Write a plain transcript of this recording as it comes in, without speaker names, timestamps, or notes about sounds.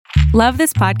Love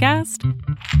this podcast?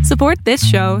 Support this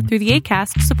show through the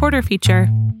Acast supporter feature.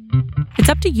 It's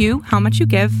up to you how much you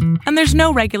give, and there's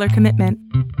no regular commitment.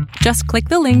 Just click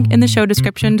the link in the show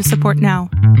description to support now.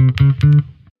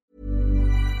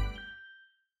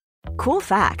 Cool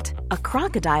fact, a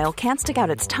crocodile can't stick out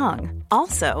its tongue.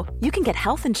 Also, you can get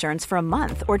health insurance for a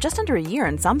month or just under a year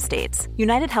in some states.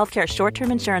 United Healthcare short-term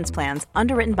insurance plans,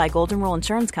 underwritten by Golden Rule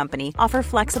Insurance Company, offer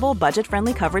flexible,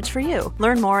 budget-friendly coverage for you.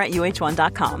 Learn more at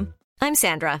uh1.com. I'm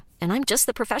Sandra, and I'm just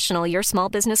the professional your small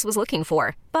business was looking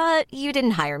for. But you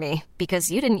didn't hire me because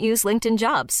you didn't use LinkedIn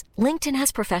Jobs. LinkedIn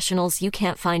has professionals you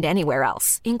can't find anywhere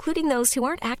else, including those who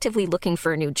aren't actively looking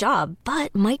for a new job,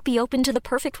 but might be open to the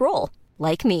perfect role,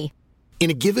 like me. In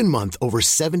a given month, over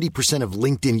 70% of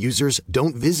LinkedIn users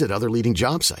don't visit other leading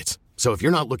job sites. So if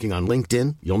you're not looking on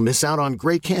LinkedIn, you'll miss out on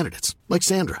great candidates like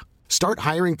Sandra. Start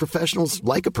hiring professionals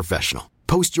like a professional.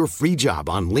 Post your free job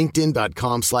on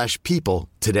linkedin.com/people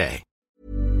today.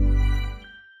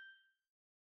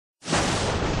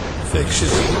 Fiction,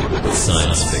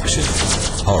 science fiction,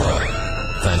 horror,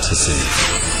 fantasy,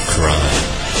 crime,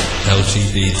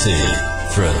 LGBT,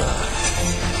 thriller.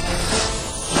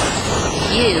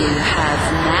 You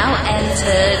have now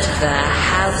entered the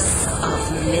House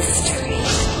of Mystery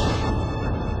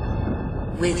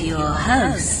with your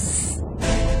hosts,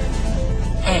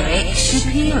 Eric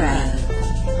Shapiro,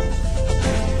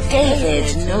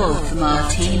 David North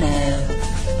Martino,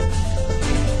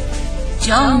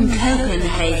 John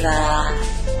Copenhaver,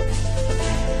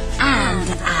 and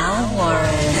Al Warren.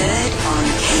 Heard on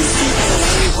KCAA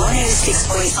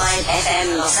 106.5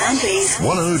 FM Los Angeles,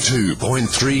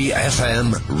 102.3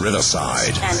 FM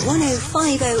Riverside, and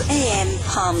 105.0 AM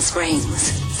Palm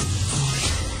Springs.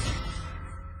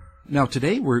 Now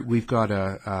today we've got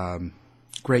a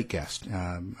great guest.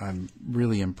 I'm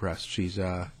really impressed. She's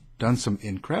done some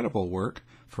incredible work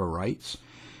for rights,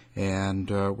 and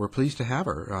we're pleased to have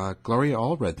her. Gloria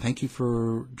Allred, thank you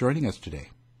for joining us today.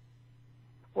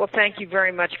 Well, thank you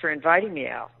very much for inviting me,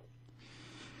 Al.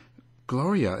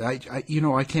 Gloria, I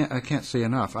can't say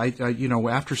enough.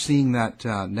 After seeing that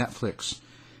Netflix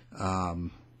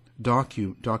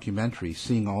documentary,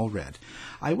 Seeing Allred,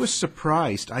 I was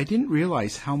surprised. I didn't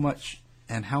realize how much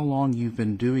and how long you've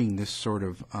been doing this sort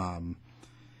of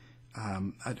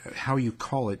how you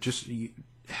call it, just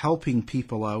helping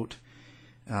people out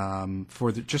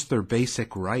for just their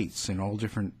basic rights in all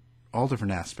different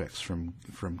aspects, from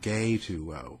gay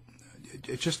to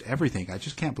just everything. I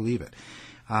just can't believe it.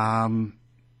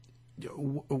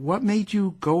 What made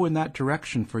you go in that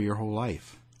direction for your whole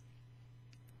life?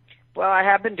 Well, I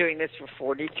have been doing this for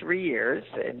 43 years,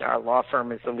 and our law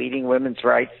firm is the leading women's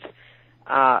rights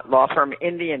law firm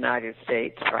in the United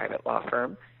States, private law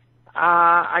firm.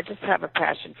 I just have a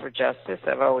passion for justice.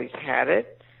 I've always had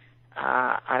it.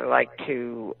 I like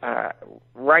to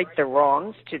right the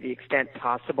wrongs to the extent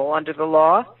possible under the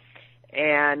law.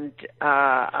 And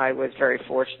I was very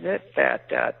fortunate that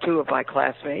two of my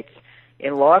classmates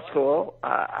in law school,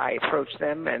 I approached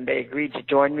them and they agreed to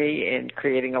join me in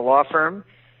creating a law firm.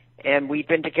 And we've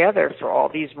been together for all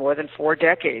these more than 4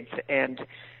 decades. And,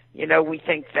 we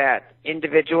think that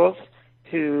individuals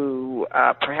who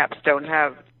perhaps don't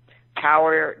have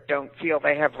power, don't feel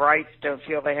they have rights, don't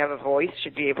feel they have a voice,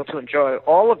 should be able to enjoy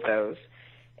all of those.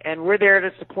 And we're there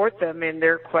to support them in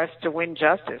their quest to win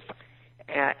justice.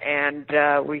 And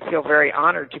we feel very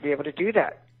honored to be able to do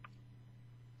that.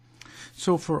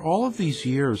 So for all of these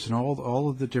years and all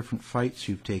of the different fights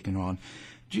you've taken on,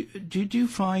 do you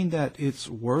find that it's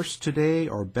worse today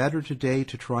or better today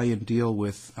to try and deal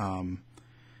with,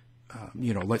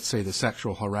 let's say the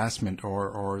sexual harassment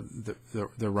or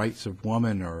the rights of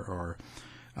women or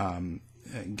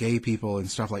gay people and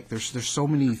stuff like there's so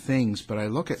many things, but I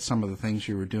look at some of the things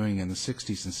you were doing in the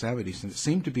 60s and 70s, and it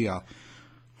seemed to be a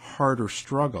harder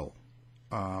struggle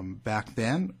back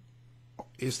then.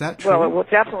 Is that true? Well,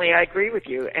 definitely, I agree with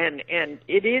you. And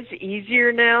it is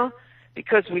easier now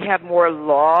because we have more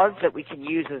laws that we can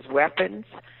use as weapons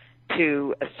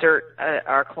to assert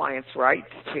our clients'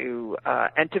 rights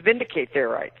and to vindicate their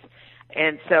rights.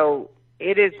 And so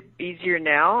it is easier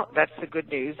now. That's the good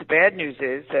news. The bad news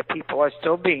is that people are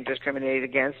still being discriminated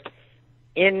against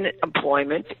in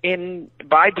employment,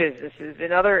 by businesses,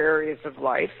 in other areas of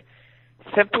life,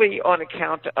 simply on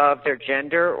account of their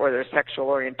gender or their sexual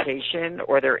orientation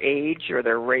or their age or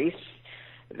their race,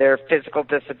 their physical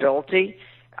disability,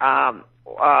 and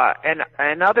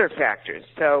other factors.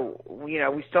 So, we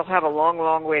still have a long,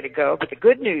 long way to go. But the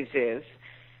good news is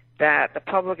that the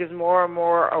public is more and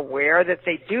more aware that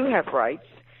they do have rights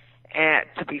and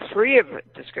to be free of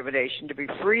discrimination, to be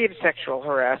free of sexual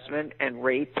harassment and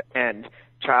rape and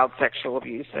child sexual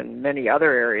abuse and many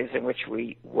other areas in which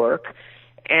we work.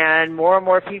 And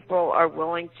more people are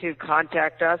willing to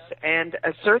contact us and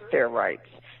assert their rights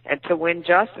and to win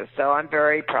justice. So I'm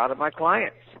very proud of my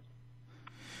clients.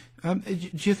 Do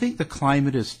you think the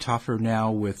climate is tougher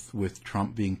now with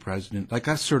Trump being president? Like,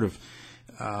 that's sort of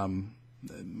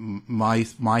my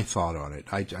thought on it.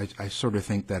 I sort of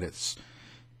think that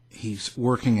he's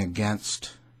working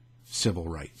against civil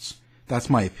rights. That's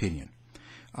my opinion.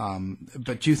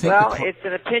 But do you think? Well, it's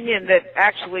an opinion that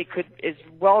actually is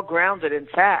well grounded in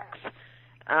facts,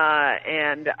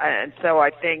 and so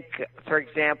I think, for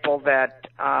example, that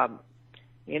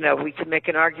we can make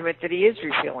an argument that he is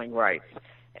repealing rights,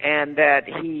 and that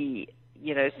he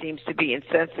seems to be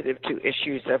insensitive to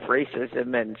issues of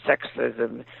racism and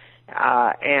sexism,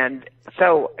 and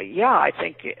so I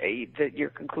think that your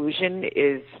conclusion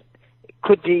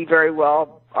could be very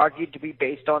well argued to be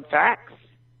based on facts.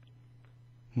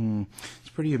 It's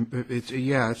pretty. It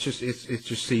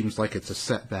just seems like it's a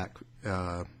setback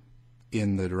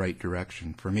in the right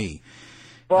direction for me.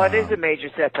 Well, it is a major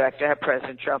setback to have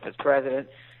President Trump as president,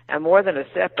 and more than a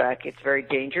setback, it's very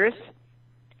dangerous.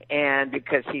 And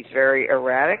because he's very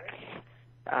erratic,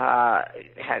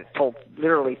 has told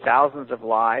literally thousands of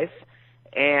lies,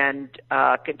 and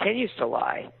continues to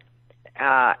lie,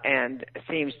 and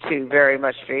seems to very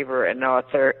much favor an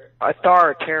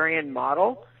authoritarian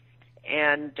model.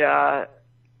 And,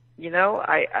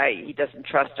 he doesn't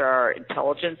trust our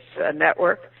intelligence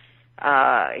network.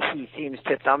 He seems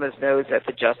to thumb his nose at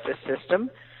the justice system.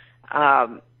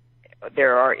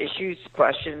 There are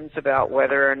questions about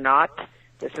whether or not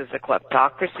this is a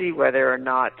kleptocracy, whether or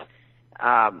not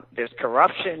there's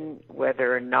corruption,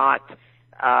 whether or not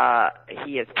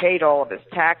he has paid all of his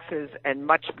taxes, and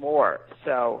much more.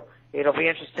 So it'll be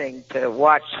interesting to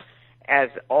watch as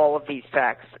all of these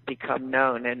facts become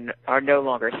known and are no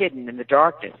longer hidden in the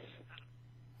darkness.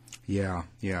 Yeah,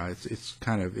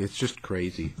 it's just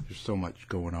crazy. There's so much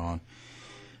going on.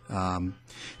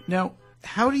 Now,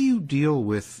 how do you deal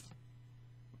with,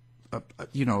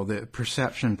 the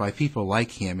perception by people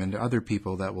like him and other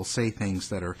people that will say things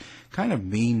that are kind of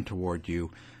mean toward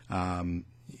you,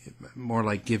 more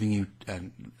like giving you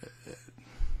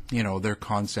their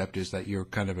concept is that you're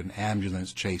kind of an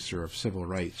ambulance chaser of civil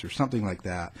rights or something like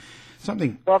that.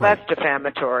 Well, that's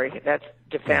defamatory. That's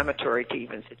defamatory to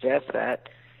even suggest that.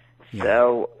 Yeah.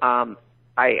 So,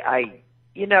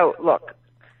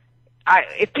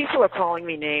 if people are calling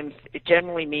me names, it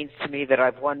generally means to me that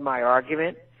I've won my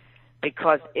argument,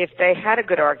 because if they had a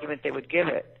good argument, they would give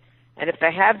it. And if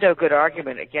they have no good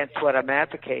argument against what I'm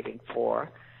advocating for,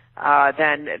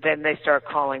 then they start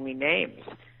calling me names.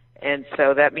 And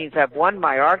so that means I've won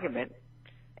my argument,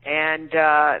 and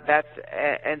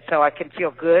so I can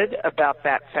feel good about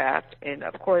that fact. And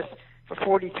of course, for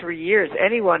 43 years,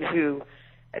 anyone who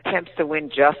attempts to win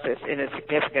justice in a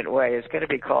significant way is going to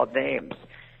be called names,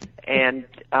 and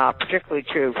particularly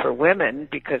true for women,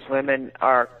 because women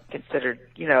are considered,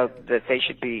 that they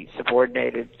should be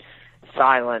subordinated,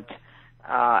 silent.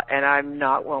 And I'm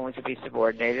not willing to be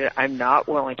subordinated. I'm not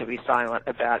willing to be silent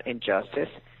about injustice.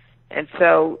 And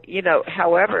so,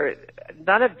 however,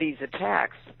 none of these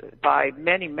attacks by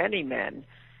many, many men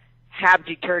have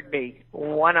deterred me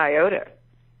one iota,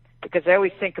 because I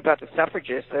always think about the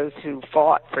suffragists, those who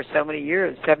fought for so many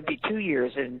years, 72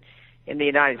 years in the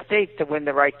United States, to win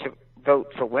the right to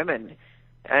vote for women,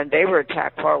 and they were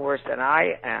attacked far worse than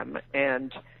I am,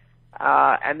 and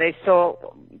they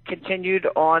still continued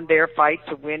on their fight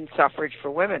to win suffrage for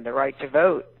women, the right to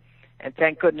vote. And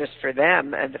thank goodness for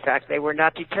them and the fact they were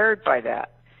not deterred by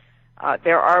that.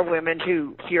 There are women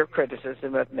who fear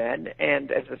criticism of men,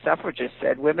 and as the suffragists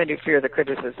said, women who fear the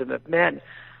criticism of men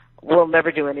will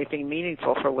never do anything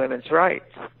meaningful for women's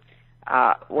rights.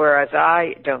 Whereas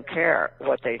I don't care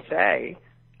what they say.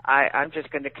 I'm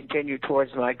just going to continue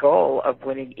towards my goal of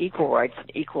winning equal rights and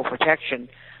equal protection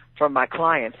for my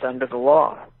clients under the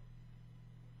law.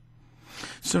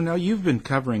 So now you've been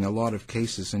covering a lot of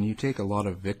cases, and you take a lot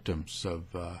of victims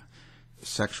of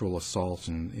sexual assault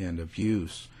and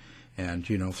abuse, and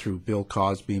through Bill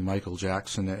Cosby, Michael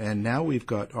Jackson, and now we've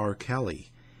got R.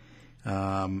 Kelly.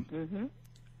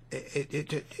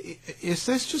 Is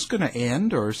this just going to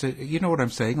end, or is it? You know what I'm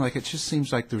saying? Like, it just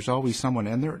seems like there's always someone,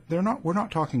 and they're not. We're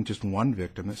not talking just one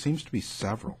victim. It seems to be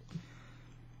several.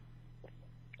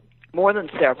 More than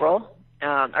several.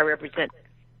 I represent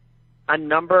a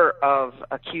number of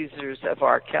accusers of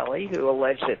R. Kelly who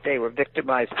allege that they were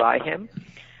victimized by him,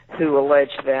 who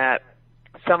allege that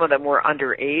some of them were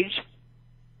underage,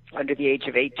 under the age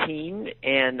of 18,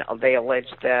 and they allege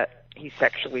that he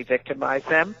sexually victimized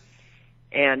them.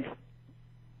 And,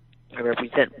 I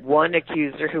represent one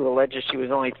accuser who alleges she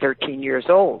was only 13 years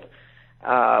old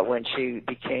when she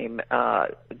became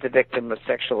the victim of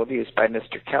sexual abuse by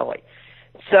Mr. Kelly.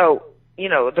 So,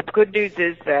 the good news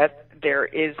is that there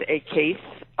is a case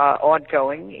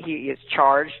ongoing. He is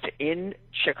charged in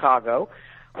Chicago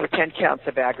with 10 counts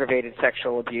of aggravated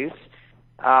sexual abuse.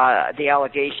 The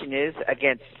allegation is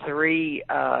against 3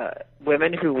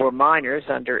 women who were minors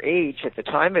underage at the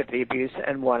time of the abuse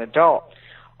and 1 adult.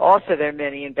 Also, there are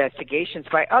many investigations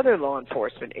by other law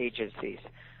enforcement agencies,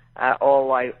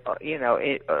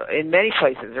 in many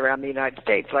places around the United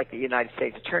States, like the United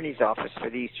States Attorney's Office for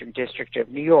the Eastern District of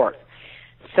New York.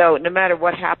 So no matter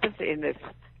what happens in this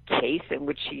case in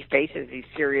which he faces these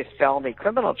serious felony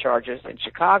criminal charges in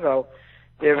Chicago,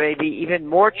 there may be even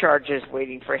more charges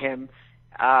waiting for him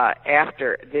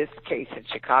after this case in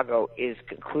Chicago is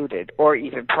concluded, or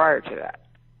even prior to that.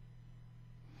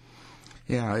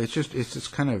 Yeah, it's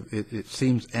just kind of, it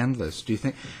seems endless. Do you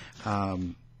think?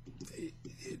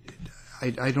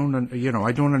 I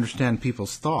don't understand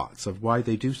people's thoughts of why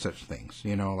they do such things.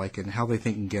 And how they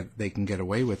think they can get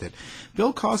away with it.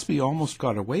 Bill Cosby almost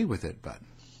got away with it, but.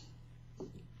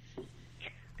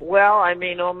 Well,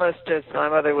 almost as my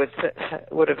mother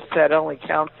would have said, only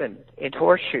counts in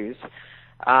horseshoes.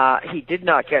 He did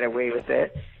not get away with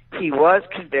it. He was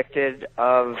convicted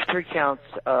of 3 counts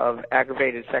of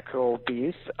aggravated sexual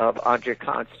abuse of Andrea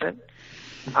Constant,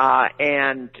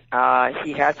 and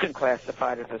he has been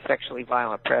classified as a sexually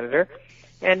violent predator,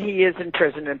 and he is in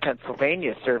prison in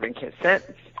Pennsylvania serving his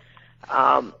sentence.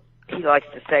 He likes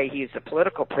to say he's a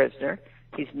political prisoner.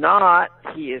 He's not.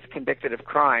 He is convicted of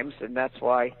crimes, and that's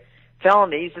why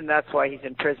felonies, and that's why he's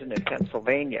in prison in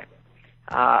Pennsylvania.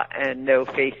 And no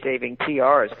face-saving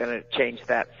PR is going to change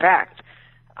that fact.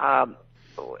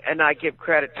 And I give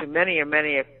credit to many of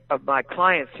my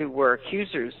clients who were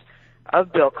accusers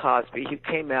of Bill Cosby, who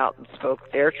came out and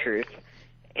spoke their truth.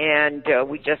 And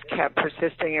we just kept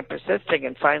persisting and persisting.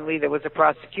 And finally, there was a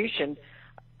prosecution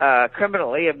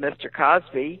criminally of Mr.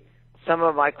 Cosby. Some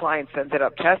of my clients ended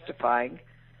up testifying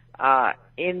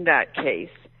in that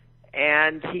case,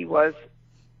 and he was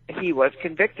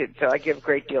convicted. So I give a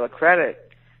great deal of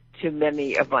credit to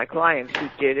many of my clients who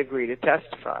did agree to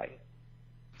testify.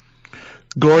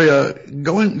 Gloria,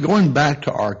 going back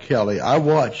to R. Kelly, I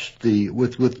watched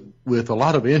with a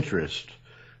lot of interest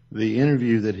the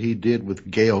interview that he did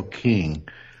with Gayle King.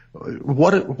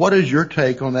 What is your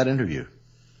take on that interview?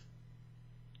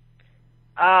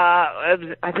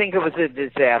 I think it was a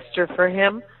disaster for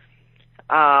him.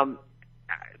 I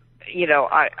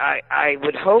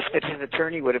would hope that his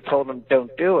attorney would have told him,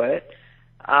 don't do it.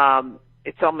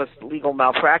 It's almost legal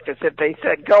malpractice if they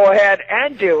said, go ahead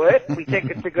and do it. We think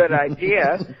it's a good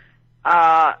idea.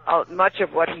 Much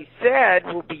of what he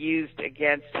said will be used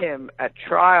against him at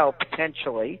trial,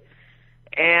 potentially.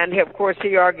 And, of course,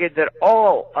 he argued that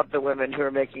all of the women who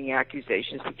are making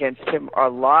accusations against him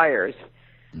are liars.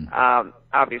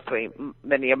 Obviously,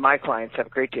 many of my clients have a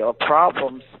great deal of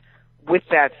problems with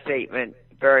that statement,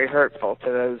 very hurtful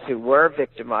to those who were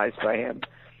victimized by him.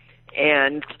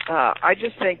 And I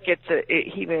just think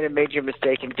he made a major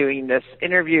mistake in doing this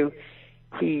interview.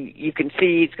 You can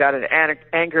see he's got an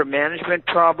anger management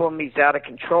problem. He's out of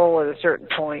control at a certain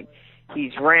point.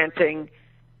 He's ranting.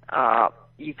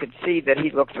 You can see that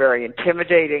he looked very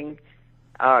intimidating.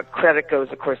 Credit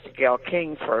goes, of course, to Gayle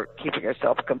King for keeping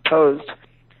herself composed.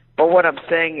 But what I'm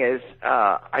saying is,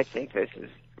 I think he's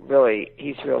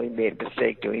really made a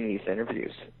mistake doing these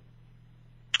interviews.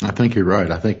 I think you're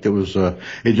right. I think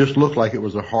it just looked like it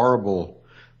was a horrible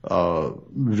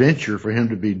venture for him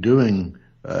to be doing.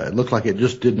 It looked like it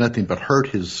just did nothing but hurt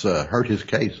his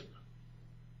case.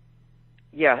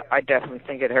 Yeah, I definitely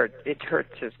think it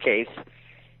hurts his case,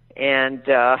 and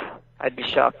I'd be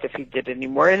shocked if he did any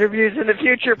more interviews in the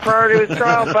future prior to his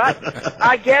trial. But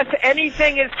I guess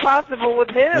anything is possible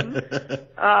with him.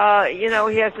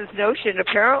 He has this notion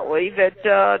apparently that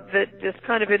this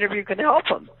kind of interview can help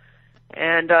him.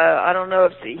 And I don't know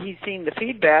if he's seen the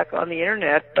feedback on the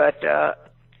internet, but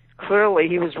clearly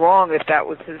he was wrong if that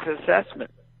was his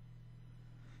assessment.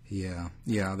 Yeah,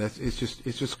 it's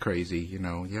just crazy. You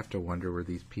have to wonder where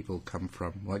these people come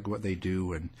from, like what they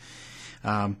do, and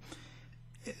I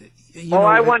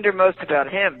wonder most about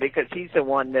him because he's the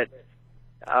one that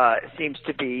seems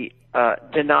to be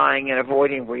denying and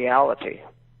avoiding reality.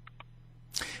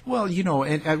 Well,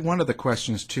 and one of the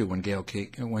questions too,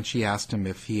 when she asked him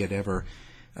if he had ever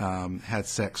had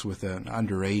sex with an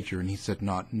underager, and he said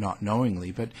not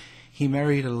knowingly, but he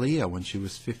married Aaliyah when she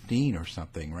was 15 or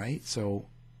something, right? So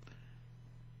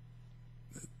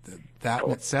that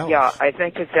in itself. Yeah, I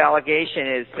think his allegation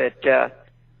is that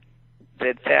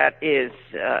that is,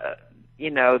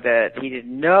 that he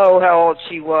didn't know how old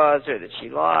she was or that she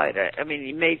lied. I mean,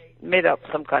 he made up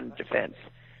some kind of defense.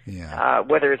 Yeah.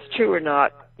 Whether it's true or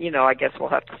not, I guess we'll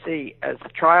have to see as the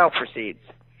trial proceeds.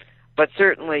 But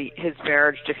certainly his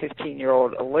marriage to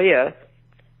 15-year-old Aaliyah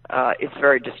is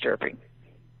very disturbing.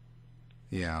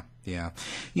 Yeah, yeah.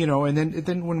 And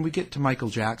then when we get to Michael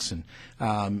Jackson,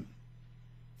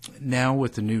 now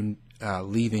with the new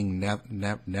leaving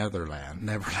Neverland,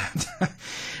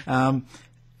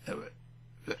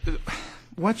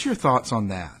 what's your thoughts on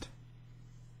that?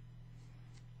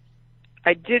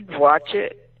 I did watch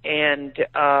it, and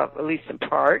at least in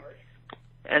part,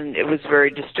 and it was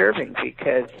very disturbing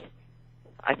because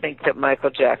I think that Michael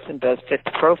Jackson does fit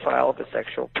the profile of a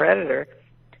sexual predator,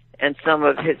 and some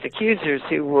of his accusers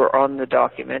who were on the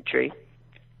documentary,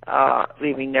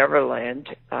 Leaving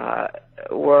Neverland,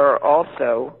 were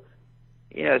also,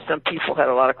 some people had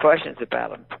a lot of questions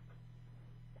about him.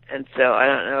 And so I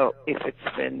don't know if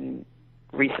it's been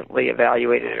recently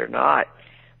evaluated or not,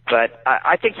 but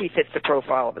I think he fits the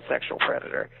profile of a sexual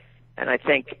predator, and I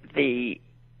think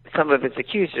some of his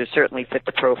accusers certainly fit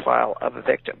the profile of a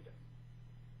victim.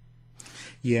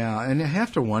 Yeah, and I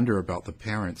have to wonder about the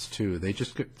parents too. They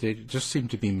just seem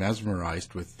to be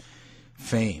mesmerized with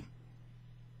fame.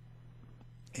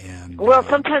 And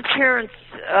sometimes parents,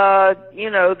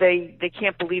 they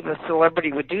can't believe a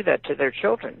celebrity would do that to their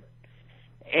children,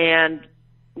 and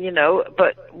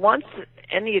but once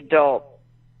any adult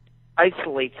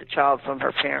isolates a child from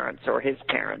her parents or his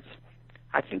parents,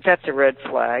 I think that's a red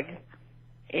flag.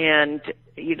 And,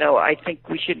 I think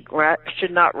we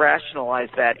should not rationalize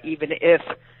that, even if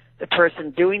the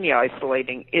person doing the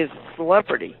isolating is a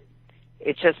celebrity.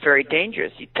 It's just very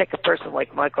dangerous. You take a person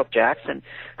like Michael Jackson,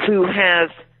 who has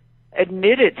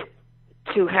admitted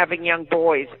to having young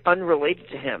boys unrelated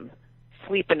to him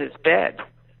sleep in his bed.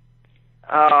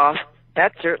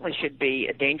 That certainly should be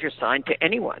a danger sign to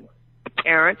anyone, a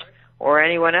parent or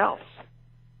anyone else.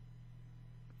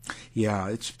 Yeah,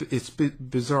 it's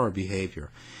bizarre behavior.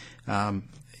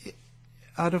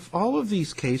 Out of all of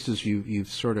these cases you've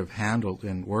sort of handled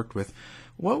and worked with,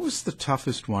 what was the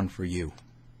toughest one for you?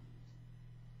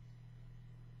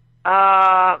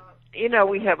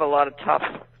 We have a lot of tough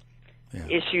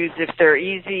issues. If they're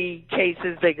easy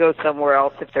cases, they go somewhere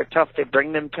else. If they're tough, they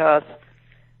bring them to us.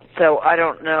 So I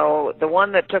don't know. The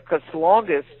one that took us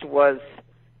longest was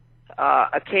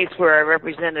a case where I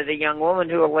represented a young woman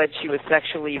who alleged she was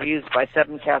sexually abused by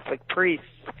 7 Catholic priests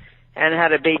and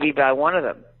had a baby by one of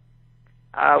them.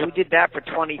 We did that for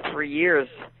 23 years,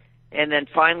 and then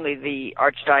finally the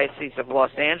Archdiocese of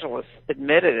Los Angeles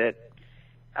admitted it.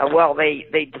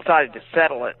 They decided to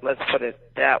settle it, let's put it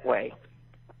that way.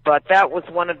 But that was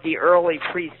one of the early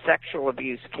priest sexual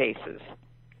abuse cases.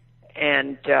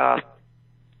 And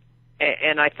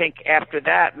I think after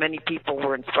that, many people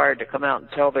were inspired to come out and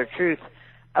tell their truth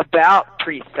about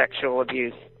priest sexual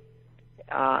abuse.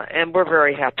 And we're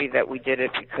very happy that we did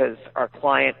it because our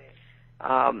client,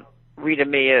 Rita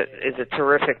Mia, is a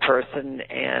terrific person,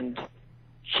 and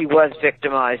she was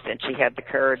victimized, and she had the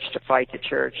courage to fight the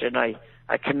church, and I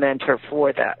commend her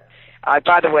for that.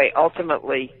 By the way,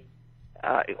 ultimately,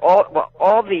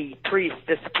 all the priests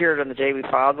disappeared on the day we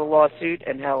filed the lawsuit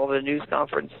and held a news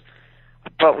conference.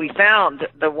 But we found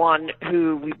the one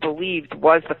who we believed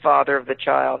was the father of the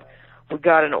child. We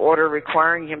got an order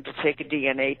requiring him to take a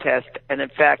DNA test, and in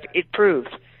fact, it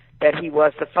proved that he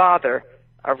was the father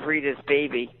of Rita's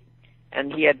baby,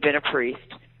 and he had been a priest.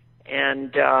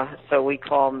 And so we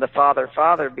call him the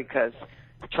father because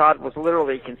the child was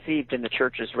literally conceived in the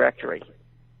church's rectory.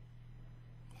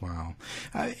 Wow.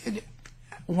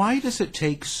 Why does it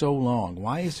take so long?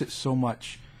 Why is it so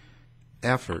much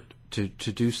effort to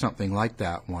do something like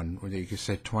that one, where you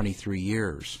said 23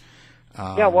 years?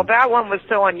 That one was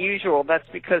so unusual. That's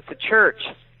because the church,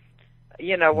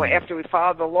 after we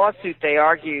filed the lawsuit, they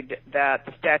argued that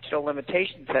the statute of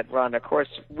limitations had run. Of course,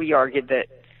 we argued that,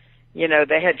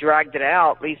 they had dragged it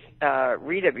out. At least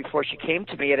Rita, before she came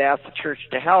to me, had asked the church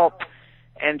to help,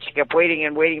 and she kept waiting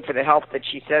and waiting for the help that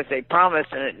she says they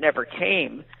promised, and it never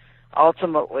came.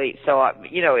 Ultimately, so,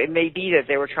 it may be that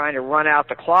they were trying to run out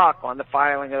the clock on the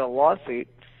filing of the lawsuit.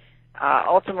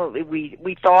 Ultimately,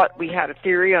 we thought we had a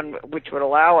theory on which would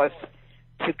allow us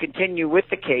to continue with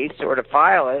the case or to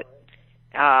file it,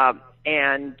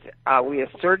 and we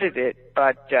asserted it,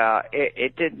 but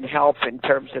it didn't help in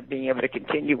terms of being able to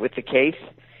continue with the case.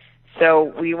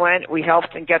 So we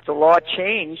helped and get the law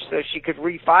changed so she could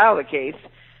refile the case.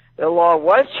 The law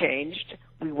was changed.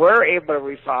 We were able to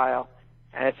refile.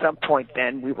 And at some point,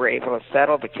 then we were able to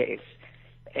settle the case,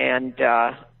 and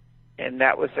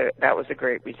that was a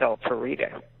great result for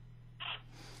Rita.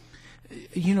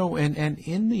 You know, and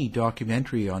in the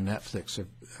documentary on Netflix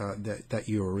that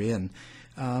you were in,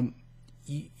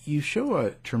 you show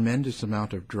a tremendous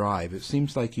amount of drive. It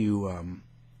seems like you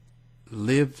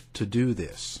live to do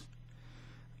this.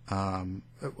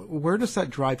 Where does that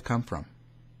drive come from?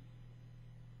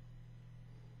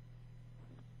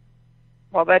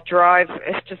 Well, that drive,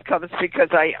 it just comes because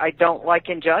I don't like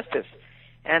injustice.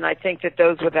 And I think that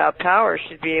those without power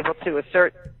should be able to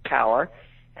assert power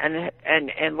and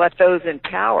let those in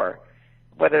power,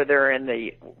 whether they're in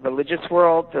the religious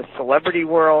world, the celebrity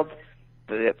world,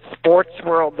 the sports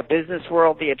world, the business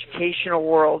world, the educational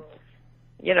world,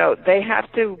 you know, they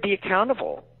have to be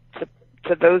accountable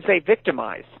to those they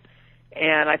victimize.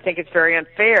 And I think it's very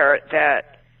unfair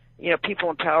that, you know, people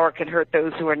in power can hurt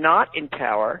those who are not in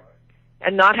power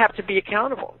and not have to be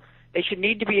accountable. They should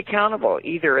need to be accountable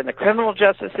either in the criminal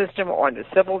justice system or in the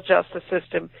civil justice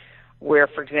system where,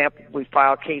 for example, we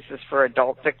file cases for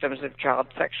adult victims of child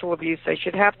sexual abuse. They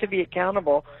should have to be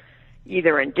accountable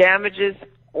either in damages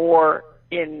or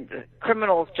in the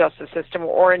criminal justice system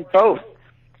or in both.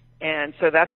 And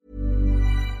so that's...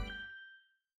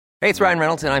 Hey, it's Ryan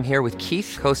Reynolds, and I'm here with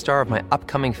Keith, co-star of my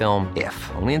upcoming film,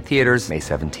 If, only in theaters May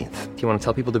 17th. Do you want to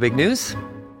tell people the big news?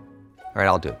 All right,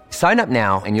 I'll do it. Sign up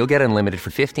now and you'll get unlimited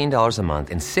for $15 a month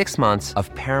and 6 months of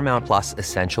Paramount Plus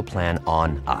Essential Plan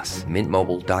on us.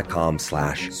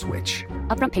 MintMobile.com/switch.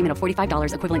 Upfront payment of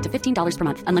 $45 equivalent to $15 per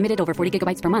month. Unlimited over 40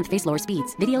 gigabytes per month. Face lower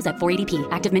speeds. Videos at 480p.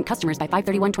 Active Mint customers by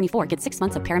 531.24 get 6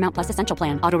 months of Paramount Plus Essential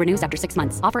Plan. Auto renews after 6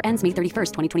 months. Offer ends May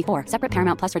 31st, 2024. Separate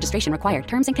Paramount Plus registration required.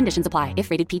 Terms and conditions apply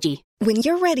if rated PG. When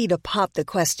you're ready to pop the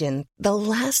question, the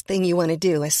last thing you want to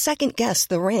do is second-guess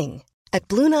the ring. At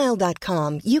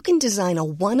BlueNile.com, you can design a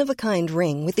one-of-a-kind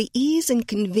ring with the ease and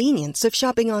convenience of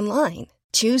shopping online.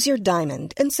 Choose your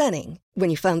diamond and setting. When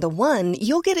you find the one,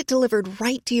 you'll get it delivered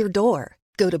right to your door.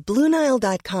 Go to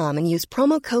BlueNile.com and use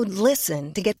promo code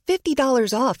LISTEN to get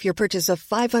 $50 off your purchase of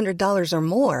 $500 or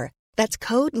more. That's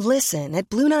code LISTEN at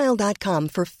BlueNile.com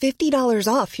for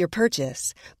 $50 off your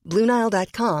purchase.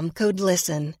 BlueNile.com, code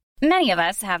LISTEN. Many of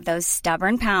us have those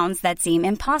stubborn pounds that seem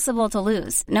impossible to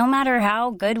lose, no matter how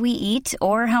good we eat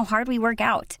or how hard we work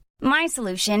out. My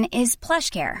solution is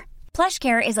PlushCare.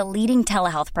 PlushCare is a leading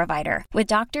telehealth provider with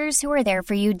doctors who are there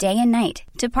for you day and night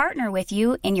to partner with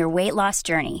you in your weight loss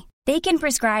journey. They can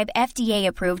prescribe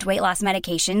FDA-approved weight loss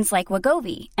medications like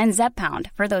Wegovy and Zepbound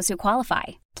for those who qualify.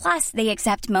 Plus, they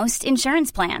accept most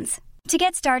insurance plans. To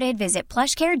get started, visit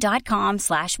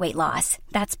plushcare.com/weightloss.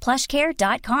 That's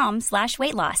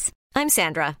plushcare.com/weightloss. I'm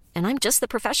Sandra, and I'm just the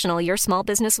professional your small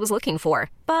business was looking for.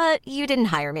 But you didn't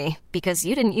hire me because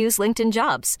you didn't use LinkedIn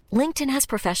Jobs. LinkedIn has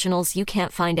professionals you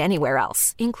can't find anywhere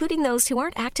else, including those who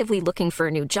aren't actively looking for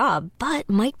a new job, but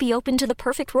might be open to the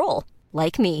perfect role,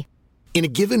 like me. In a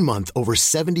given month, over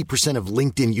 70% of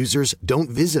LinkedIn users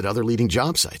don't visit other leading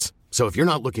job sites. So if you're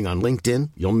not looking on LinkedIn,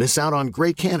 you'll miss out on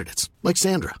great candidates like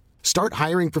Sandra. Start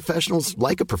hiring professionals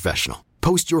like a professional.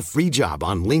 Post your free job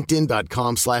on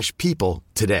linkedin.com/people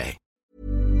today.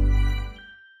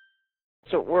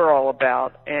 That's what we're all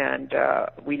about, and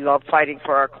we love fighting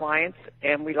for our clients,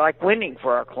 and we like winning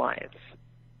for our clients.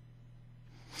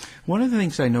 One of the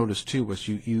things I noticed, too, was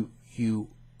you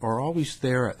are always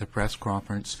there at the press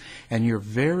conference, and you're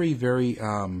very, very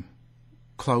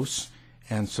close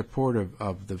and supportive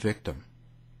of the victim.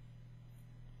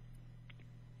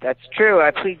 That's true.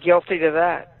 I plead guilty to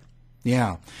that.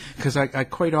 Yeah, because I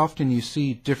quite often you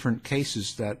see different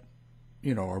cases that,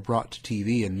 you know, are brought to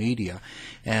TV and media,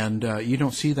 and you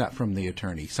don't see that from the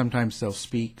attorney. Sometimes they'll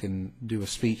speak and do a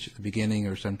speech at the beginning,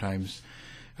 or sometimes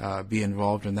be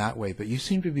involved in that way. But you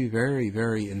seem to be very,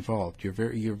 very involved.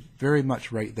 You're very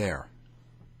much right there.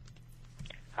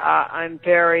 I'm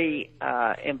very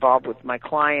involved with my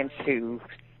clients who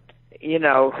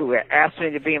ask me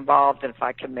to be involved, and if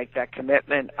I can make that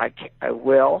commitment, I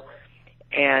will.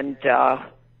 And,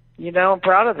 I'm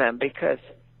proud of them because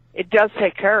it does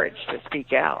take courage to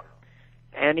speak out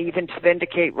and even to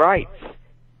vindicate rights.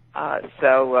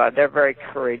 So they're very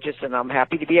courageous, and I'm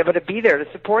happy to be able to be there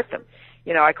to support them.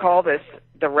 You know, I call this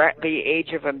the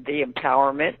age of the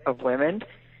empowerment of women,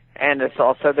 and it's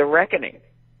also the reckoning.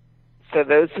 So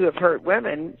those who have hurt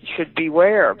women should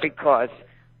beware, because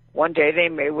one day they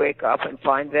may wake up and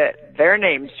find that their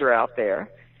names are out there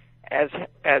as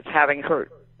having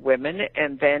hurt women,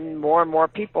 and then more and more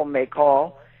people may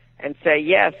call and say,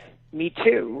 yes, me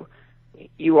too,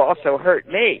 you also hurt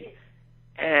me.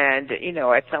 And,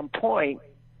 at some point,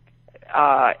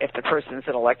 if the person's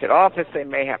in elected office, they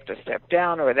may have to step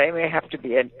down, or they may have to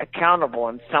be accountable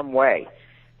in some way.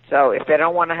 So if they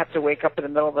don't want to have to wake up in the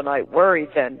middle of the night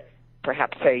worried, then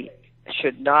perhaps they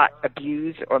should not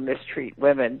abuse or mistreat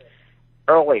women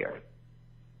earlier.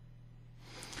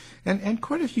 And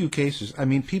quite a few cases. I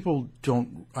mean, people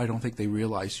I don't think they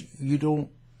realize you don't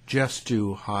just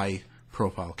do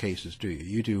high-profile cases, do you?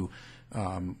 You do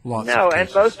lots of cases. No,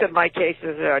 and most of my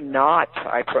cases are not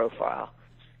high-profile.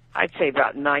 I'd say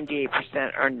about 98%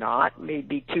 are not.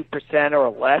 Maybe 2% or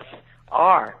less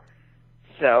are.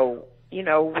 So,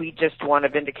 we just want to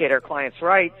vindicate our clients'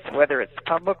 rights, whether it's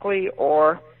publicly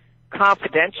or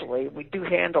confidentially. We do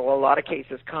handle a lot of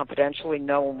cases confidentially.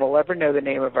 No one will ever know the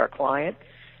name of our client.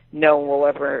 No one will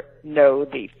ever know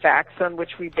the facts on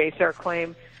which we base our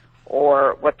claim,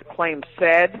 or what the claim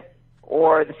said,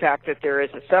 or the fact that there is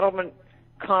a settlement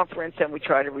conference and we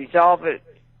try to resolve it.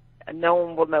 And no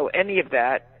one will know any of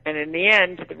that. And in the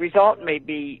end, the result may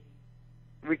be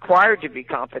required to be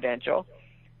confidential.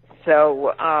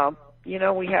 So,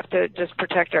 we have to just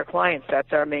protect our clients.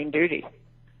 That's our main duty.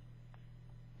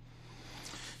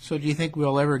 So do you think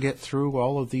we'll ever get through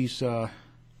all of these,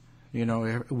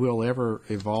 we'll ever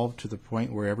evolve to the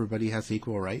point where everybody has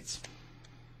equal rights?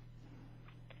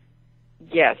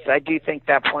 Yes, I do think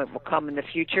that point will come in the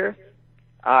future.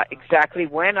 Exactly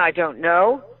when, I don't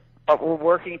know, but we're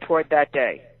working toward that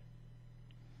day.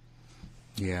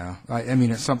 Yeah, I mean,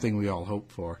 it's something we all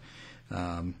hope for.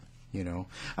 One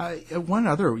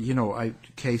other,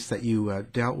 case that you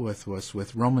dealt with was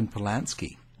with Roman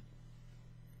Polanski.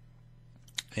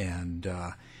 And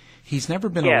he's never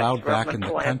been allowed back in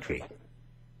the country.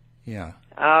 Yeah.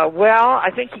 Well, I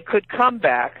think he could come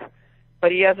back,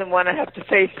 but he doesn't want to have to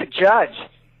face the judge.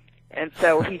 And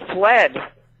so he fled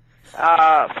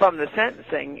from the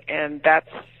sentencing, and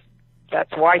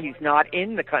that's why he's not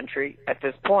in the country at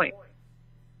this point.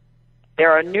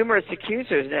 There are numerous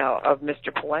accusers now of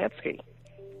Mr. Polanski.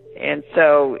 And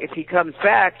so if he comes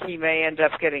back, he may end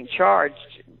up getting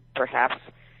charged. Perhaps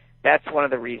that's one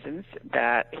of the reasons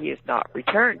that he is not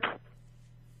returned.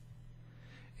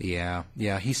 Yeah.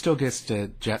 He still gets to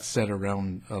jet set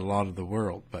around a lot of the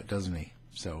world, but doesn't he?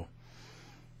 So.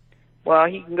 Well,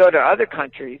 he can go to other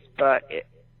countries, but if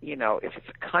it's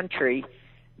a country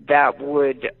that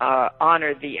would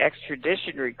honor the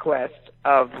extradition request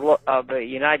of the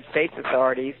United States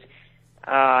authorities,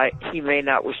 he may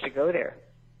not wish to go there.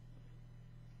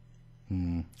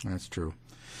 That's true.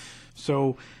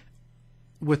 So,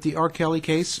 with the R. Kelly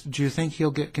case, do you think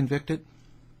he'll get convicted?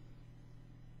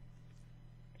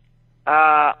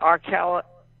 R. Kelly,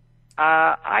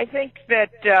 I think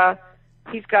that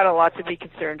he's got a lot to be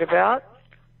concerned about.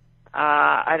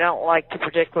 I don't like to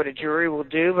predict what a jury will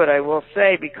do, but I will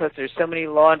say, because there's so many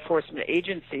law enforcement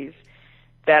agencies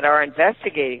that are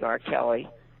investigating R. Kelly,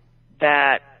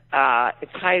 that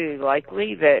it's highly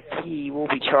likely that he will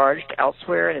be charged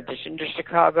elsewhere in addition to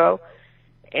Chicago.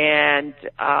 And,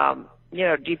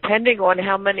 depending on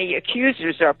how many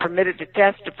accusers are permitted to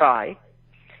testify,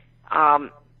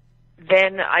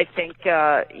 then I think,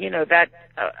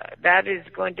 that is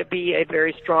going to be a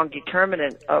very strong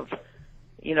determinant of,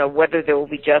 whether there will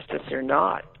be justice or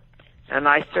not. And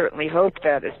I certainly hope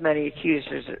that as many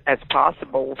accusers as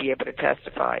possible will be able to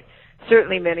testify.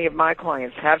 Certainly many of my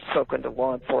clients have spoken to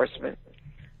law enforcement,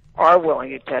 are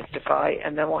willing to testify,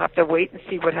 and then we'll have to wait and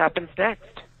see what happens next.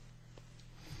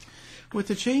 With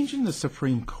the change in the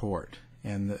Supreme Court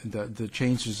and the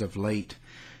changes of late,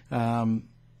 do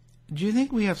you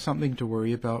think we have something to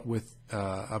worry about with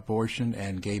abortion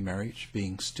and gay marriage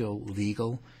being still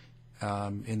legal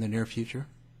in the near future?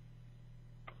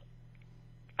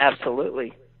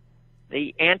 Absolutely.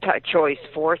 The anti-choice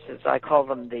forces, I call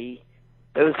them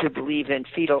those who believe in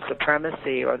fetal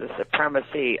supremacy, or the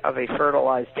supremacy of a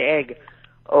fertilized egg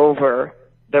over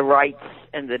the rights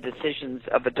and the decisions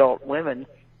of adult women.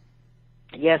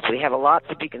 Yes, we have a lot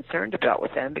to be concerned about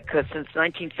with them, because since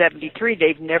 1973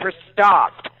 they've never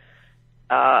stopped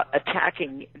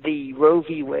attacking the Roe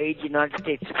v. Wade United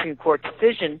States Supreme Court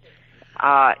decision,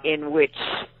 in which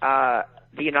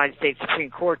the United States Supreme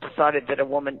Court decided that a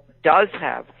woman does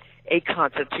have a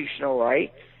constitutional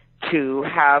right to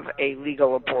have a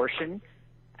legal abortion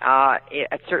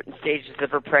at certain stages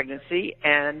of her pregnancy,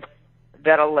 and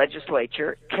that a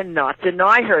legislature cannot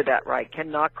deny her that right,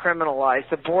 cannot criminalize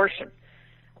abortion.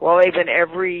 Well, they've been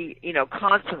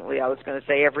constantly, I was going to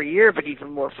say every year, but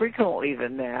even more frequently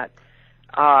than that,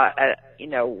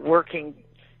 working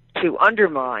to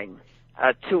undermine,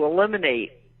 to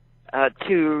eliminate,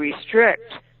 to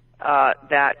restrict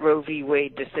that Roe v.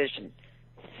 Wade decision.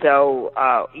 So,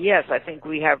 yes, I think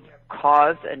we have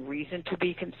cause and reason to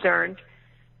be concerned.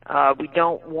 We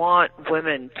don't want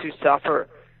women to suffer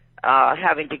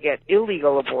having to get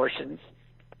illegal abortions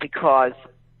because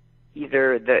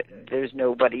either there's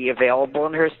nobody available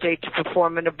in her state to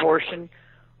perform an abortion,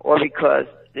 or because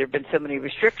there have been so many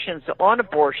restrictions on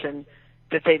abortion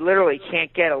that they literally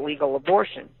can't get a legal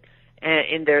abortion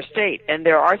in their state. And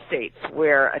there are states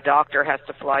where a doctor has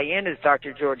to fly in, as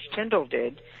Dr. George Tyndall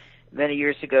did many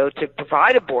years ago, to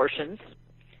provide abortions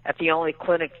at the only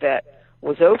clinic that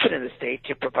was open in the state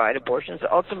to provide abortions.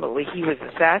 Ultimately, he was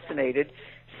assassinated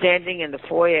standing in the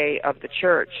foyer of the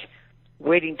church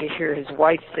waiting to hear his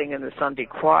wife sing in the Sunday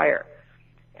choir.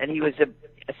 And he was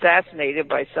assassinated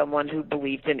by someone who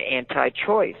believed in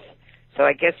anti-choice. So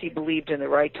I guess he believed in the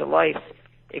right to life,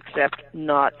 except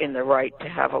not in the right to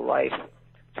have a life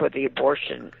for the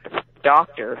abortion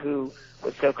doctor who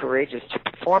was so courageous to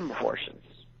perform abortions.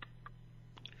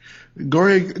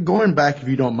 Gloria, going back, if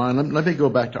you don't mind, let me go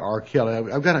back to R. Kelly.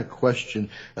 I've got a question.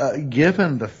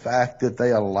 Given the fact that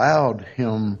they allowed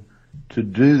him to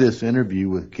do this interview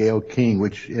with Gayle King,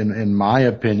 which in my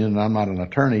opinion, and I'm not an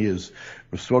attorney, was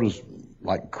sort of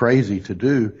like crazy to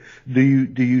do. Do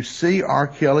you see R.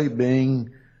 Kelly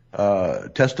being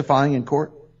testifying in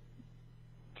court?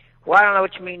 Well, I don't know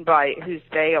what you mean by whose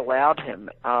they allowed him.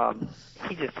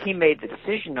 He made the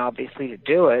decision, obviously, to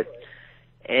do it.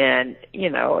 And,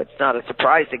 it's not a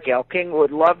surprise that Gayle King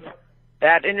would love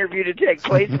that interview to take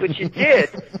place, which it did.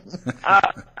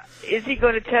 Is he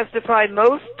going to testify?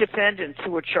 Most defendants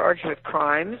who are charged with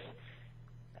crimes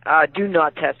do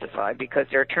not testify because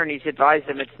their attorneys advise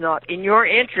them it's not in your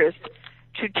interest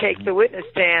to take the witness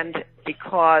stand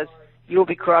because you'll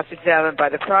be cross-examined by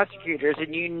the prosecutors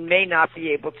and you may not be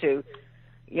able to,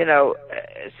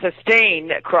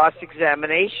 sustain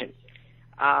cross-examination.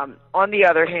 On the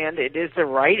other hand, it is the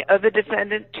right of the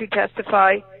defendant to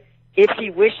testify if he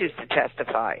wishes to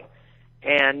testify.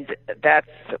 And that's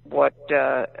what,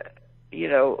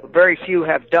 very few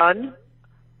have done.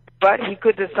 But he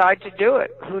could decide to do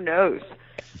it. Who knows?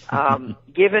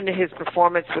 Given his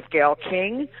performance with Gayle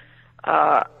King,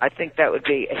 I think that would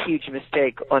be a huge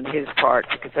mistake on his part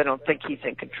because I don't think he's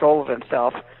in control of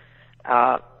himself.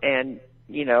 And,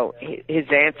 his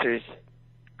answers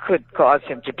could cause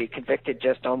him to be convicted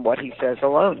just on what he says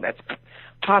alone. That's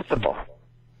possible.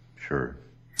 Sure.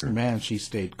 Man, she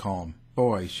stayed calm.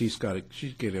 Boy, she'd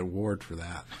get an award for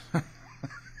that.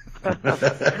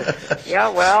 Yeah,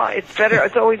 well, it's better.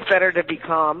 It's always better to be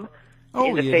calm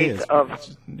in the face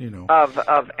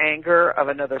of anger of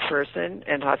another person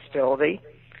and hostility.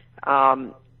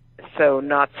 So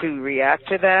not to react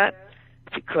to that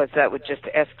because that would just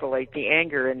escalate the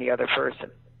anger in the other person.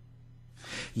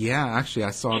 Yeah, actually,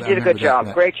 I saw that. You did a good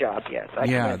job. Great job, yes.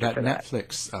 That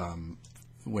Netflix,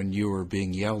 when you were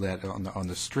being yelled at on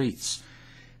the streets,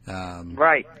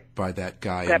 right, by that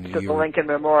guy. Steps of the Lincoln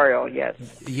Memorial, yes.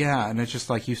 Yeah, and it's just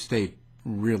like you stayed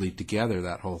really together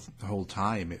that whole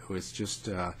time. It was just,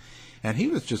 and he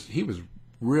was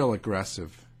real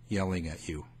aggressive yelling at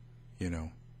you,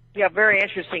 Yeah, very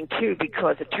interesting too,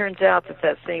 because it turns out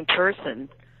that same person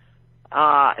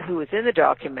who was in the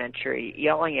documentary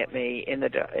yelling at me in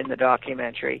the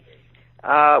documentary,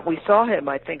 we saw him,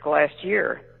 I think, last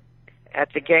year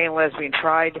at the Gay and Lesbian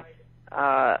Pride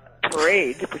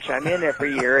parade, which I'm in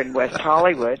every year in West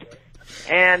Hollywood.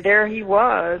 And there he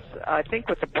was, I think,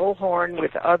 with the bullhorn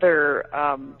with other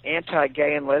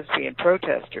anti-gay and lesbian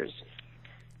protesters.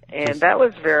 And that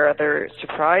was rather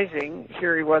surprising.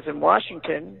 Here he was in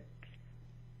Washington,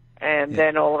 and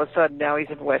then all of a sudden now he's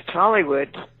in West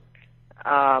Hollywood.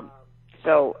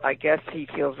 So I guess he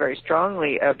feels very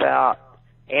strongly about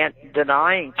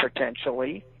denying,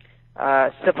 potentially,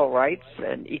 civil rights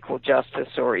and equal justice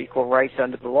or equal rights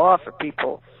under the law for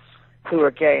people who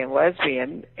are gay and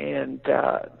lesbian, and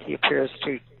he appears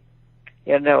to,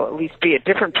 at least be at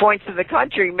different points in the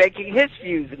country making his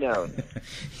views known.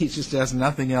 He just has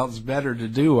nothing else better to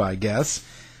do, I guess.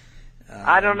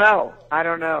 I don't know,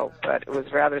 but it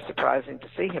was rather surprising to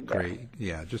see him there.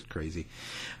 Yeah, just crazy.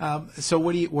 So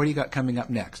what do you got coming up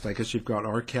next? I guess you've got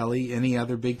R. Kelly. Any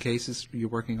other big cases you're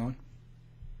working on?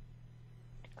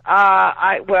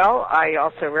 I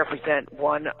also represent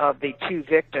one of the two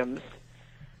victims,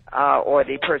 or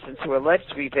the persons who are alleged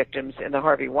to be victims in the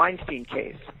Harvey Weinstein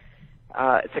case.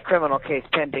 It's a criminal case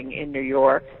pending in New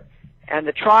York, and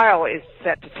the trial is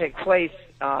set to take place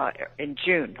in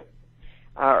June,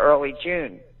 early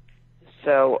June.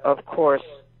 So, of course,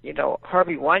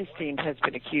 Harvey Weinstein has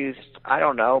been accused, I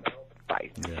don't know, by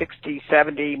 60,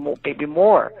 70, maybe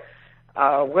more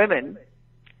women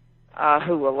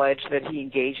who allege that he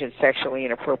engaged in sexually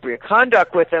inappropriate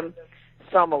conduct with them,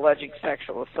 some alleging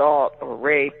sexual assault or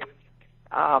rape.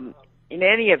 In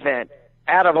any event,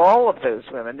 out of all of those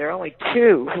women, there are only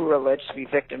two who are alleged to be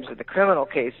victims of the criminal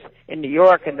case in New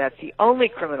York, and that's the only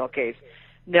criminal case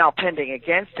now pending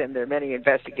against him. There are many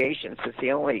investigations. It's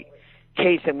the only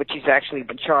case in which he's actually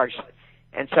been charged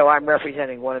And so I'm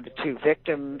representing one of the two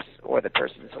victims, or the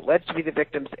person who's alleged to be the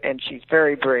victims, and she's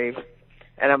very brave,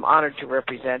 and I'm honored to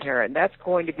represent her. And that's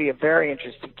going to be a very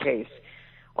interesting case.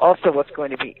 Also,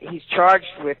 he's charged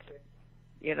with,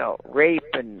 rape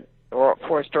and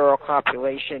forced oral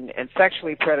copulation and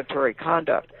sexually predatory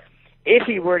conduct. If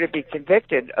he were to be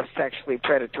convicted of sexually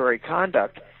predatory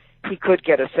conduct, he could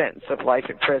get a sentence of life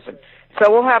in prison.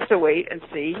 So we'll have to wait and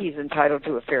see. He's entitled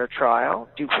to a fair trial,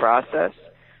 due process.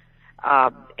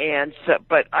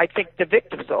 But I think the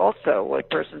victims also, like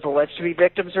persons alleged to be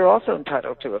victims, are also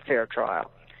entitled to a fair trial.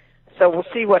 So we'll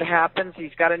see what happens.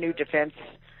 He's got a new defense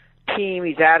team.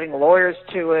 He's adding lawyers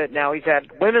to it. Now he's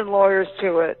added women lawyers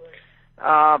to it.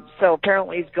 So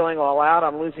apparently he's going all out.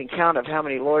 I'm losing count of how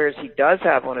many lawyers he does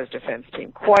have on his defense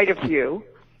team. Quite a few.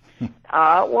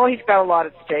 Well, he's got a lot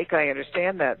at stake. I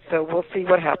understand that. So we'll see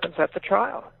what happens at the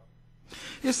trial.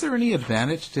 Is there any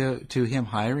advantage to him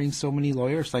hiring so many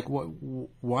lawyers? Like,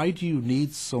 why do you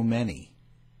need so many?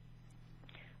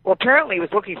 Well, apparently he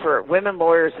was looking for women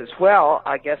lawyers as well,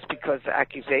 I guess because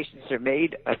accusations are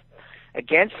made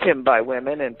against him by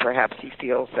women, and perhaps he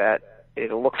feels that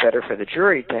it'll look better for the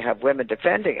jury to have women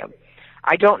defending him.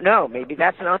 I don't know. Maybe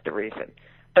that's not the reason.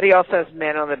 But he also has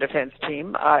men on the defense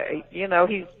team.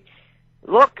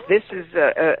 This is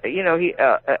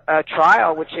a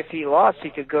trial which, if he lost, he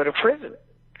could go to prison.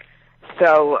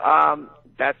 So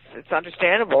it's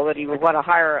understandable that he would want to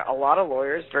hire a lot of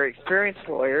lawyers, very experienced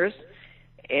lawyers,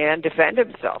 and defend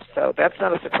himself. So that's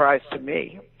not a surprise to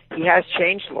me. He has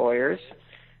changed lawyers.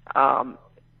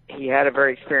 He had a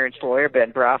very experienced lawyer,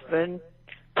 Ben Brafman.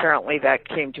 Apparently that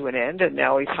came to an end, and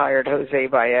now he's hired Jose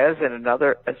Baez and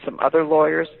some other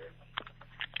lawyers.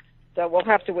 So we'll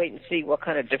have to wait and see what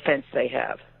kind of defense they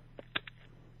have.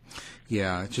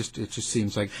 Yeah, it just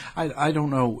seems like I don't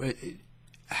know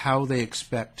how they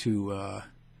expect to.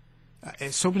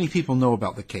 So many people know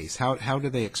about the case. How do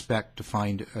they expect to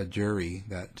find a jury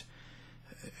that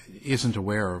isn't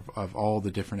aware of all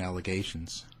the different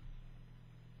allegations?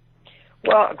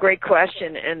 Well, a great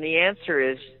question, and the answer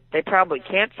is they probably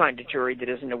can't find a jury that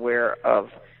isn't aware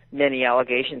of many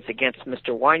allegations against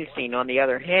Mr. Weinstein. On the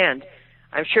other hand,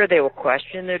 I'm sure they will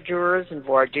question the jurors in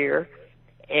voir dire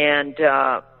and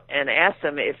ask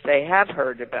them if they have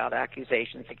heard about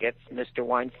accusations against Mr.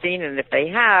 Weinstein, and if they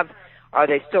have, are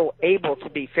they still able to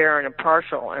be fair and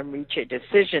impartial and reach a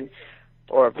decision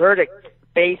or a verdict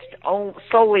based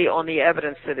solely on the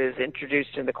evidence that is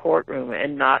introduced in the courtroom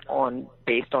and not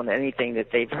based on anything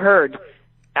that they've heard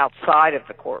outside of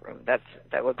the courtroom? That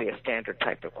would be a standard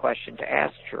type of question to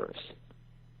ask jurors.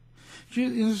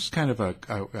 This is kind of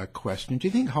a question. Do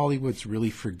you think Hollywood's really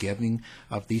forgiving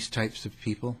of these types of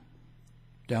people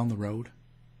down the road?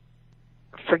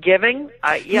 Forgiving?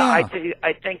 Yeah.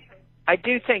 I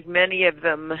do think many of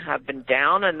them have been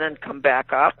down and then come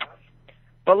back up.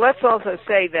 But let's also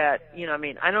say that,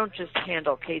 I don't just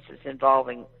handle cases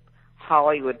involving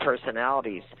Hollywood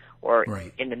personalities or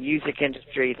in the music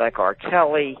industry like R.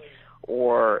 Kelly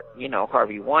or,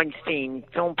 Harvey Weinstein,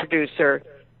 film producer,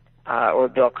 or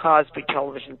Bill Cosby,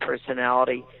 television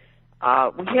personality.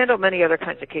 We handle many other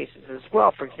kinds of cases as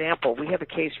well. For example, we have a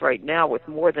case right now with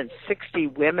more than 60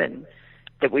 women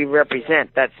that we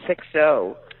represent. That's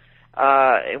 6-0.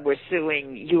 And we're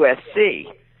suing USC,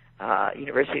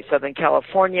 University of Southern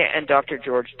California, and Dr.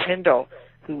 George Tyndall,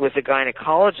 who was a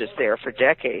gynecologist there for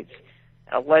decades,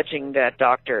 alleging that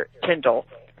Dr. Tyndall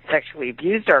sexually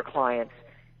abused our clients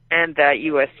and that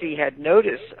USC had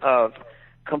notice of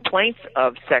complaints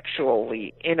of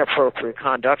sexually inappropriate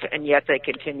conduct, and yet they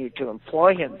continued to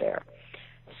employ him there.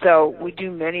 So we do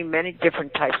many, many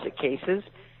different types of cases,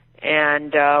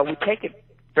 and we take it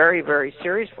very, very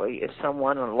seriously if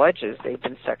someone alleges they've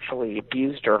been sexually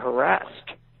abused or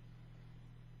harassed.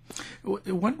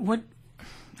 What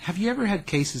have you ever had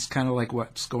cases kind of like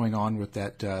what's going on with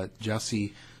that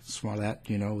Jussie Smollett?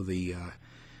 Do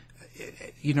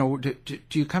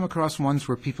you come across ones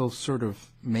where people sort of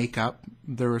make up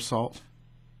their assault?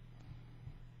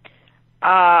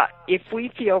 If we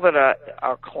feel that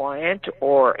our client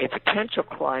or a potential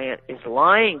client is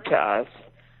lying to us,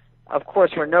 of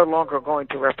course we're no longer going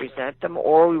to represent them,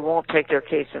 or we won't take their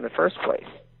case in the first place.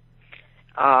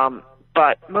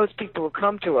 But most people who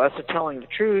come to us are telling the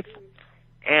truth,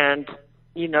 and,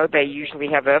 they usually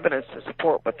have evidence to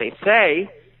support what they say,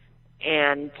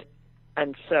 and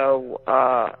so,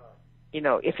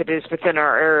 if it is within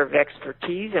our area of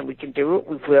expertise and we can do it,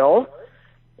 we will,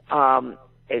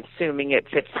 assuming it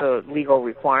fits the legal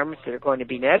requirements that are going to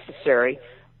be necessary.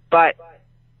 But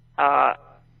I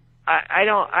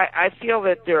feel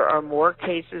that there are more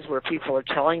cases where people are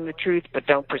telling the truth but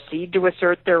don't proceed to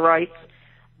assert their rights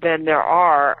than there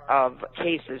are of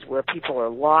cases where people are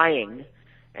lying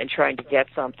and trying to get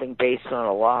something based on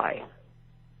a lie.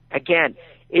 Again,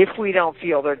 if we don't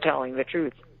feel they're telling the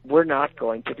truth, we're not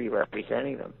going to be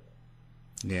representing them.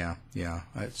 Yeah,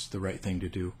 that's the right thing to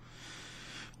do.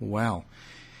 Wow.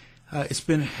 It's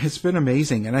been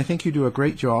amazing, and I think you do a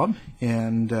great job,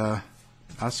 and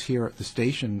us here at the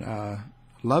station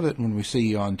love it when we see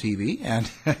you on TV and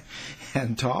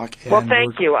talk. And well,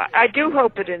 thank you. I do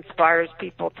hope it inspires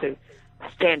people to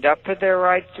stand up for their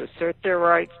rights, to assert their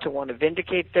rights, to want to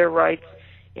vindicate their rights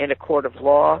in a court of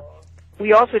law.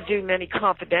 We also do many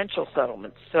confidential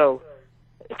settlements, so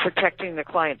protecting the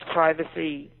client's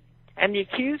privacy and the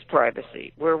accused's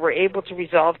privacy, where we're able to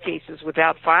resolve cases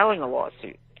without filing a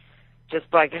lawsuit, just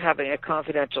by having a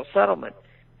confidential settlement.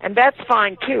 And that's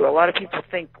fine, too. A lot of people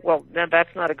think, well, no,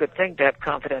 that's not a good thing to have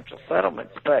confidential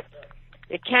settlements, but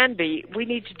it can be. We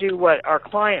need to do what our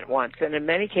client wants, and in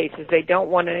many cases, they don't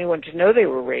want anyone to know they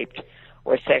were raped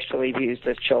or sexually abused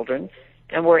as children,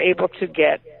 and we're able to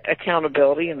get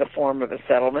accountability in the form of a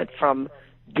settlement from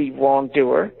the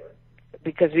wrongdoer,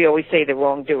 because we always say the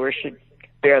wrongdoer should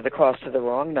bear the cost of the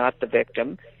wrong, not the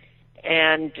victim.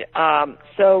 And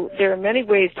so there are many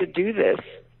ways to do this.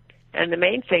 And the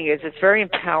main thing is it's very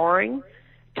empowering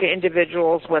to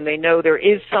individuals when they know there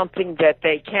is something that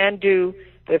they can do,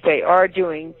 that they are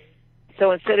doing.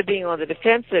 So instead of being on the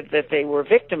defensive that they were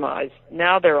victimized,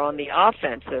 now they're on the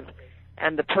offensive.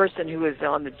 And the person who is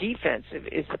on the defensive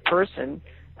is the person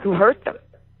who hurt them.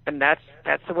 And that's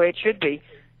the way it should be.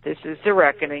 This is the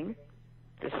reckoning.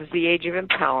 This is the age of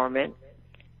empowerment.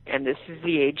 And this is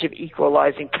the age of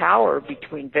equalizing power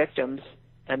between victims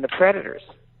and the predators.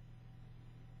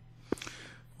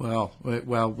 Well,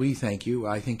 we thank you.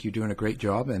 I think you're doing a great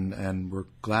job, and we're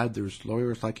glad there's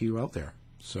lawyers like you out there.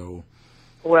 So,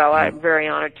 well, I'm very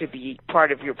honored to be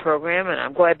part of your program, and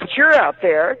I'm glad that you're out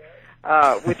there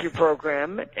with your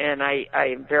program. And I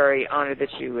am very honored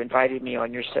that you invited me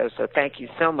on your show. So thank you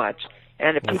so much.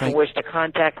 And if people wish to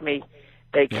contact me,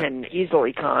 they can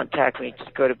easily contact me.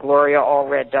 Just go to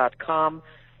GloriaAllred.com,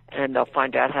 and they'll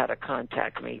find out how to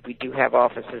contact me. We do have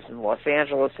offices in Los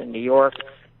Angeles and New York,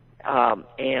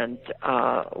 and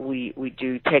we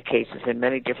do take cases in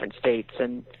many different states,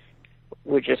 and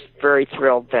we're just very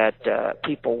thrilled that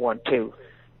people want to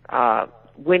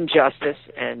win justice,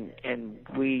 and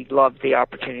we love the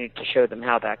opportunity to show them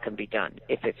how that can be done,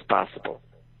 if it's possible.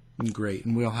 Great,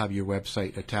 and we'll have your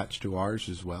website attached to ours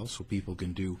as well, so people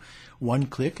can do one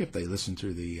click if they listen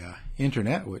through the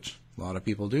internet, which a lot of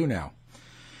people do now.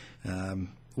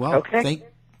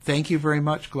 Thank you very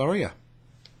much, Gloria.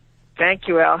 Thank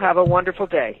you, Al. Have a wonderful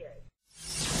day.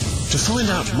 To find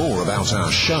out more about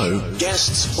our show,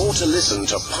 guests, or to listen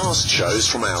to past shows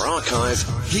from our archive,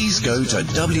 please go to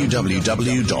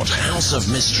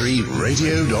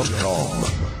www.houseofmysteryradio.com.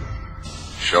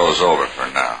 Show's over for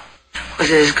now. Was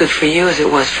it as good for you as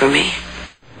it was for me?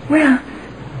 Well,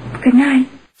 good night.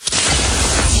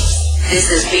 This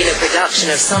has been a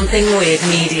production of Something Weird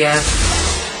Media.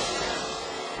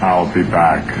 I'll be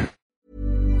back.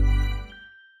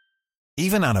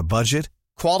 Even on a budget,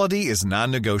 quality is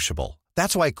non-negotiable.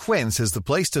 That's why Quince is the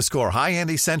place to score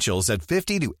high-end essentials at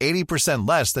 50 to 80%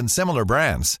 less than similar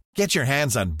brands. Get your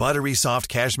hands on buttery soft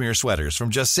cashmere sweaters from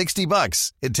just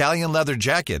 $60, Italian leather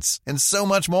jackets, and so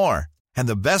much more. And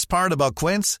the best part about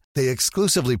Quince, they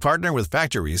exclusively partner with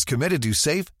factories committed to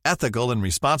safe, ethical, and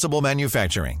responsible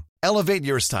manufacturing. Elevate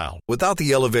your style without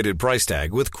the elevated price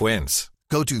tag with Quince.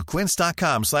 Go to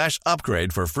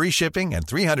quince.com/upgrade for free shipping and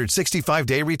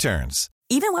 365-day returns.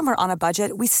 Even when we're on a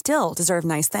budget, we still deserve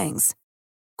nice things.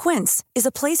 Quince is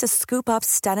a place to scoop up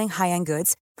stunning high-end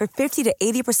goods for 50 to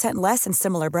 80% less than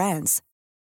similar brands.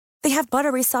 They have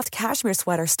buttery soft cashmere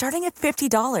sweaters starting at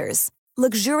 $50,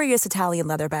 luxurious Italian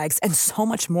leather bags, and so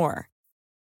much more.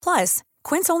 Plus,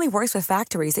 Quince only works with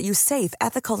factories that use safe,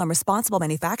 ethical, and responsible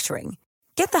manufacturing.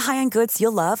 Get the high-end goods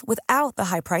you'll love without the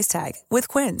high price tag with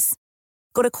Quince.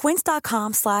 Go to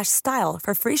quince.com/style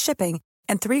for free shipping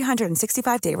and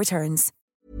 365-day returns.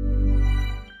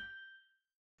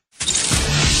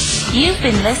 You've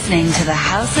been listening to the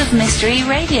House of Mystery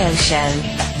radio show.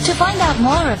 To find out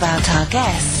more about our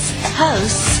guests,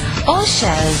 hosts, or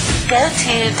shows, go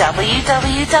to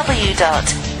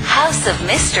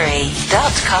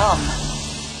www.houseofmystery.com.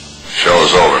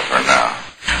 Show's over for now.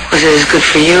 Was it as good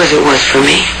for you as it was for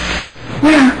me?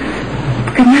 Well,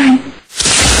 good night.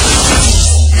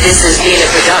 This has been a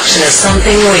production of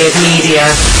Something Weird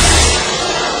Media.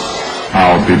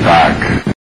 I'll be back.